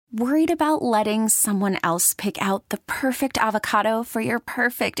Worried about letting someone else pick out the perfect avocado for your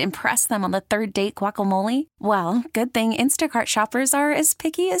perfect impress them on the third date guacamole? Well, good thing Instacart shoppers are as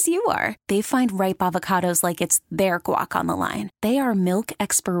picky as you are. They find ripe avocados like it's their guac on the line. They are milk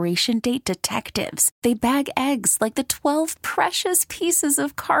expiration date detectives. They bag eggs like the 12 precious pieces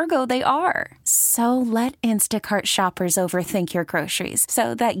of cargo they are. So let Instacart shoppers overthink your groceries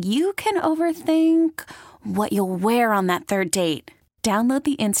so that you can overthink what you'll wear on that third date. Download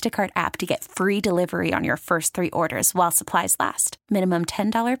the Instacart app to get free delivery on your first 3 orders while supplies last. Minimum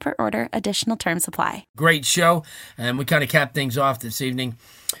 $10 per order. Additional terms apply. Great show, and we kind of capped things off this evening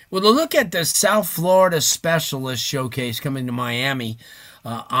with a look at the South Florida Specialist Showcase coming to Miami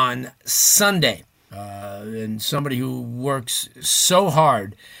on Sunday. And somebody who works so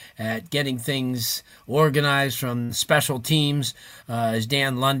hard at getting things organized from special teams is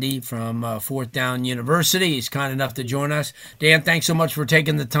Dan Lundy from Fourth Down University. He's kind enough to join us. Dan, thanks so much for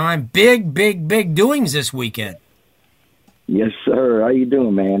taking the time. Big doings this weekend. Yes, sir. How you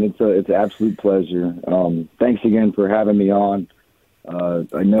doing, man? It's an absolute pleasure. Thanks again for having me on.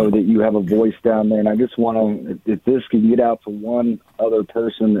 I know that you have a voice down there, and I just want to, if this could get out to one other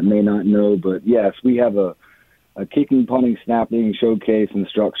person that may not know, but yes, we have a kicking, punting, snapping showcase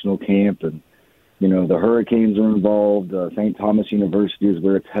instructional camp, and you know the Hurricanes are involved. St. Thomas University is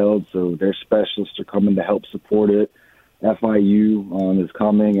where it's held, so their specialists are coming to help support it. FIU is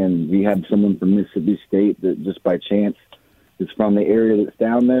coming, and we have someone from Mississippi State that just by chance is from the area that's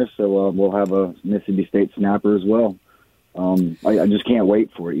down there, so we'll have a Mississippi State snapper as well. I just can't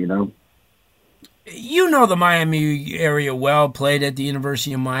wait for it, you know. You know the Miami area well, played at the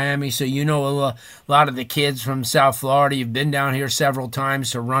University of Miami, so you know a lot of the kids from South Florida. You've been down here several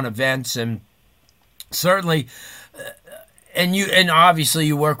times to run events, and certainly, and obviously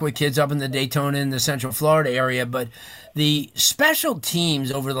you work with kids up in the Daytona and the Central Florida area, but the special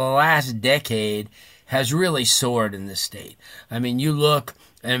teams over the last decade has really soared in this state. I mean, you look,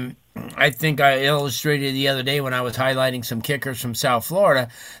 and I think I illustrated the other day when I was highlighting some kickers from South Florida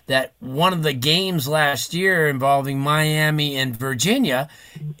that one of the games last year involving Miami and Virginia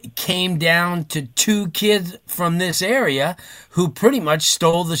came down to 2 kids from this area who pretty much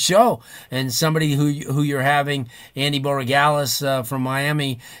stole the show. And somebody who you're having, Andy Borregales from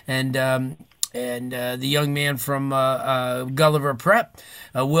Miami, and the young man from Gulliver Prep,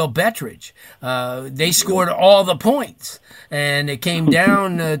 Will Bettridge. They scored all the points, and it came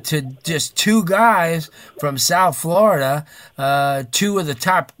down to just 2 guys from South Florida, 2 of the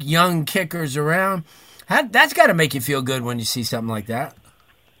top young kickers around. That's got to make you feel good when you see something like that.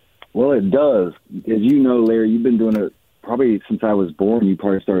 Well, it does. As you know, Larry, you've been doing it probably since I was born. You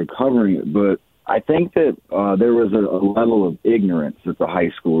probably started covering it, but I think that there was a level of ignorance at the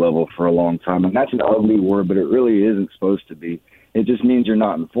high school level for a long time, and that's an ugly word, but it really isn't supposed to be. It just means you're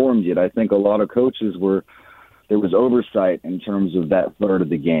not informed yet. I think a lot of coaches there was oversight in terms of that third of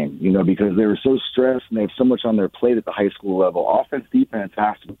the game, you know, because they were so stressed and they have so much on their plate at the high school level. Offense, defense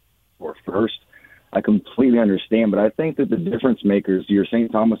has to be first. I completely understand, but I think that the difference makers, your St.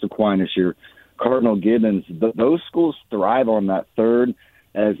 Thomas Aquinas, your Cardinal Gibbons, those schools thrive on that third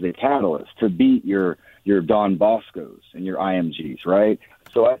as the catalyst to beat your Don Boscos and your IMGs, right?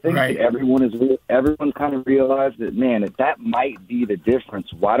 So I think that everyone kind of realized that, man, if that might be the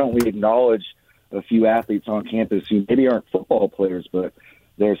difference, why don't we acknowledge a few athletes on campus who maybe aren't football players, but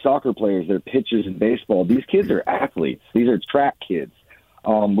they're soccer players, they're pitchers in baseball. These kids are athletes. These are track kids.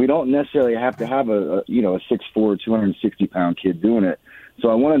 We don't necessarily have to have a 6'4", 260-pound kid doing it. So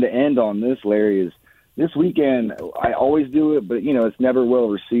I wanted to end on this, Larry, is this weekend, I always do it, but, you know, it's never well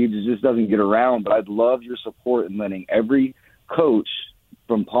received. It just doesn't get around. But I'd love your support in letting every coach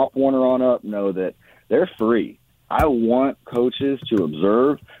from Pop Warner on up know that they're free. I want coaches to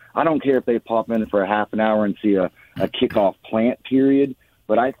observe. I don't care if they pop in for a half an hour and see a kickoff plant period.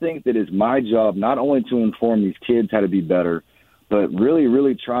 But I think that it's my job not only to inform these kids how to be better, but really,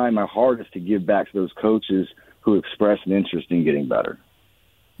 really trying my hardest to give back to those coaches who express an interest in getting better.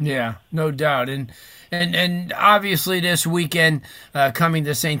 Yeah, no doubt. And obviously this weekend, coming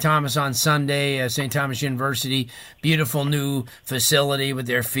to St. Thomas on Sunday, St. Thomas University, beautiful new facility with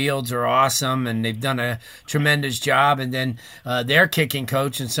their fields are awesome, and they've done a tremendous job. And then their kicking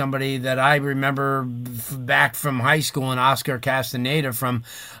coach and somebody that I remember back from high school, and Oscar Castaneda from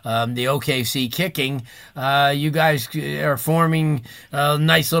the OKC kicking. You guys are forming a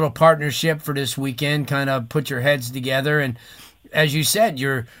nice little partnership for this weekend, kind of put your heads together, and as you said,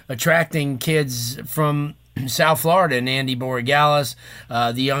 you're attracting kids from South Florida and Andy Borregales,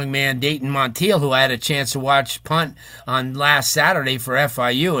 the young man Dayton Montiel, who I had a chance to watch punt on last Saturday for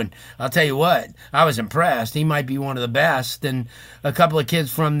FIU. And I'll tell you what, I was impressed. He might be one of the best. And a couple of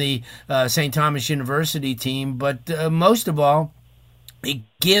kids from the St. Thomas University team. But most of all, it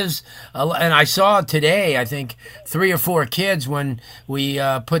gives, and I saw today, I think, 3 or 4 kids when we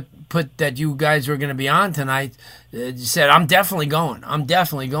put that you guys were going to be on tonight, said, I'm definitely going.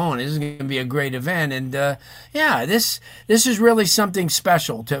 This is going to be a great event. And, this is really something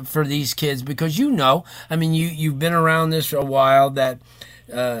special for these kids because you've been around this for a while, that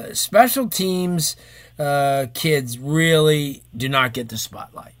special teams kids really do not get the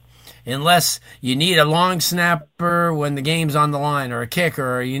spotlight. Unless you need a long snapper when the game's on the line, or a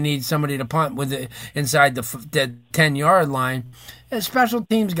kicker, or you need somebody to punt with it inside the 10-yard line. Special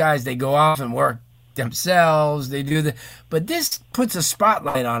teams guys, they go off and work themselves. They do but this puts a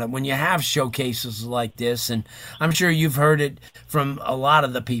spotlight on it when you have showcases like this. And I'm sure you've heard it from a lot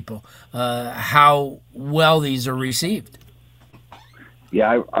of the people how well these are received.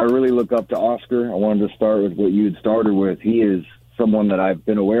 Yeah, I really look up to Oscar. I wanted to start with what you had started with. He is someone that I've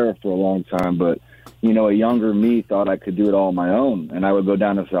been aware of for a long time, but, a younger me thought I could do it all on my own. And I would go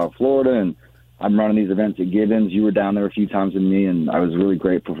down to South Florida, and I'm running these events at Gibbons. You were down there a few times with me, and I was really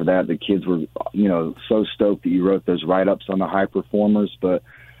grateful for that. The kids were, so stoked that you wrote those write-ups on the high performers. But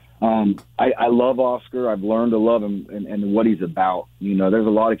I love Oscar. I've learned to love him and what he's about. There's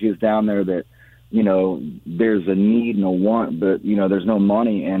a lot of kids down there that, there's a need and a want, but, there's no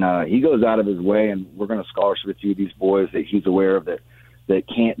money. And he goes out of his way, and we're going to scholarship a few of these boys that he's aware of that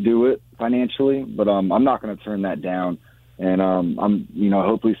can't do it financially. But I'm not going to turn that down. And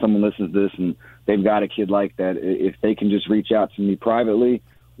hopefully someone listens to this and they've got a kid like that. If they can just reach out to me privately,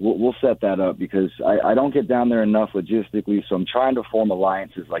 we'll set that up, because I don't get down there enough logistically. So I'm trying to form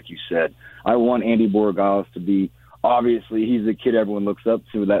alliances, like you said. I want Andy Borregales to be, obviously, he's the kid everyone looks up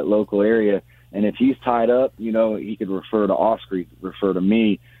to in that local area. And if he's tied up, he could refer to Oscar, he could refer to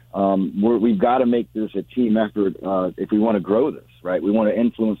me. We've got to make this a team effort if we want to grow this, right? We want to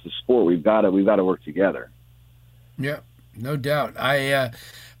influence the sport. We've got to work together. Yeah, no doubt. I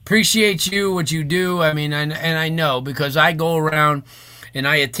appreciate what you do. I mean, and I know, because I go around and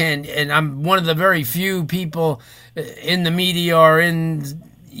I attend, and I'm one of the very few people in the media or in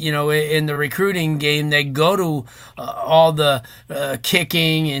the recruiting game, they go to all the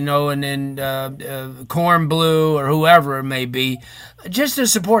kicking, and then Corn Blue or whoever it may be, just to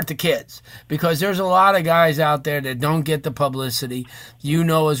support the kids, because there's a lot of guys out there that don't get the publicity. You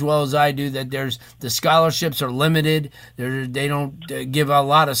know as well as I do that the scholarships are limited. They don't give a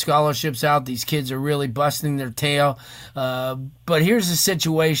lot of scholarships out. These kids are really busting their tail. But here's a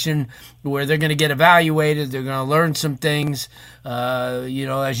situation where they're going to get evaluated. They're going to learn some things.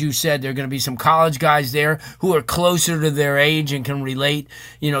 As you said, there are going to be some college guys there who are closer to their age and can relate,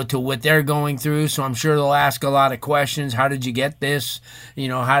 to what they're going through. So I'm sure they'll ask a lot of questions. How did you get this?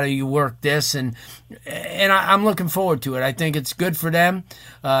 How do you work this? And I'm looking forward to it. I think it's good for them.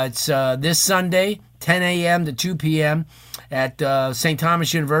 It's this Sunday, 10 a.m. to 2 p.m. at St.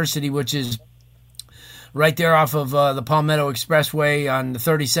 Thomas University, which is right there off of the Palmetto Expressway on the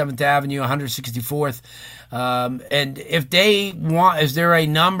 37th Avenue, 164th. And if they want, is there a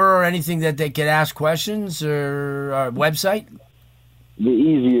number or anything that they could ask questions, or a website? The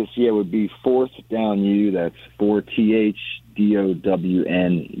easiest, would be 4th Down U. That's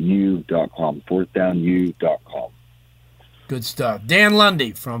 4THDOWNU.com. 4thdownu.com. Good stuff. Dan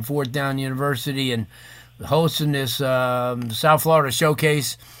Lundy from 4th Down University, and hosting this South Florida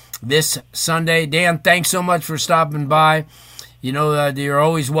Showcase this Sunday. Dan, thanks so much for stopping by. You're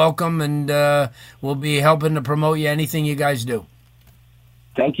always welcome, and we'll be helping to promote you, anything you guys do.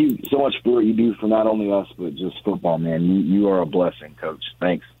 Thank you so much for what you do for not only us, but just football, man. You are a blessing, Coach.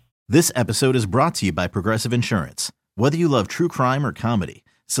 Thanks. This episode is brought to you by Progressive Insurance. Whether you love true crime or comedy,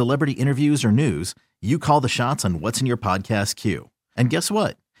 celebrity interviews or news, you call the shots on what's in your podcast queue. And guess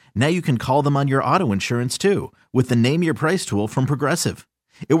what? Now you can call them on your auto insurance, too, with the Name Your Price tool from Progressive.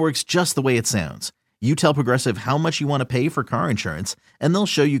 It works just the way it sounds. You tell Progressive how much you want to pay for car insurance, and they'll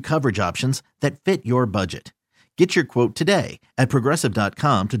show you coverage options that fit your budget. Get your quote today at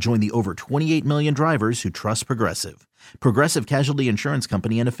Progressive.com to join the over 28 million drivers who trust Progressive. Progressive Casualty Insurance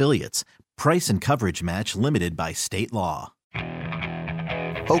Company and Affiliates. Price and coverage match limited by state law.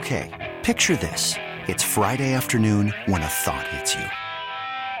 Okay, picture this. It's Friday afternoon when a thought hits you.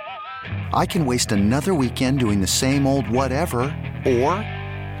 I can waste another weekend doing the same old whatever, or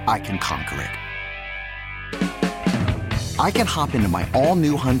I can conquer it. I can hop into my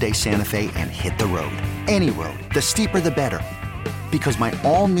all-new Hyundai Santa Fe and hit the road. Any road. The steeper, the better. Because my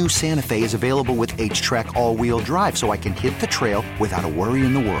all-new Santa Fe is available with H-Track all-wheel drive, so I can hit the trail without a worry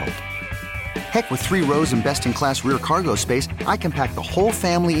in the world. Heck, with 3 rows and best-in-class rear cargo space, I can pack the whole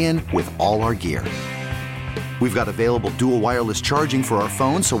family in with all our gear. We've got available dual wireless charging for our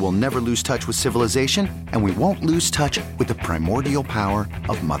phones, so we'll never lose touch with civilization, and we won't lose touch with the primordial power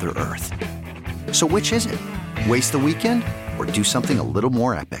of Mother Earth. So which is it? Waste the weekend or do something a little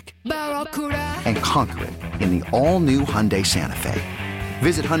more epic? And conquer it in the all-new Hyundai Santa Fe.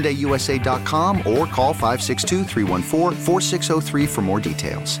 Visit HyundaiUSA.com or call 562-314-4603 for more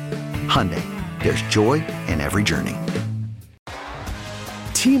details. Hyundai, there's joy in every journey.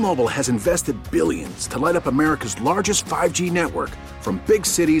 T-Mobile has invested billions to light up America's largest 5G network, from big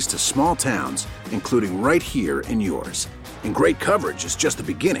cities to small towns, including right here in yours. And great coverage is just the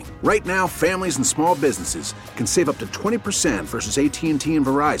beginning. Right now, families and small businesses can save up to 20% versus AT&T and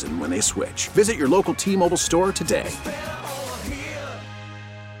Verizon when they switch. Visit your local T-Mobile store today.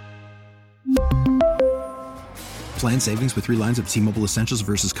 Plan savings with 3 lines of T-Mobile Essentials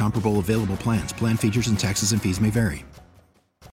versus comparable available plans. Plan features and taxes and fees may vary.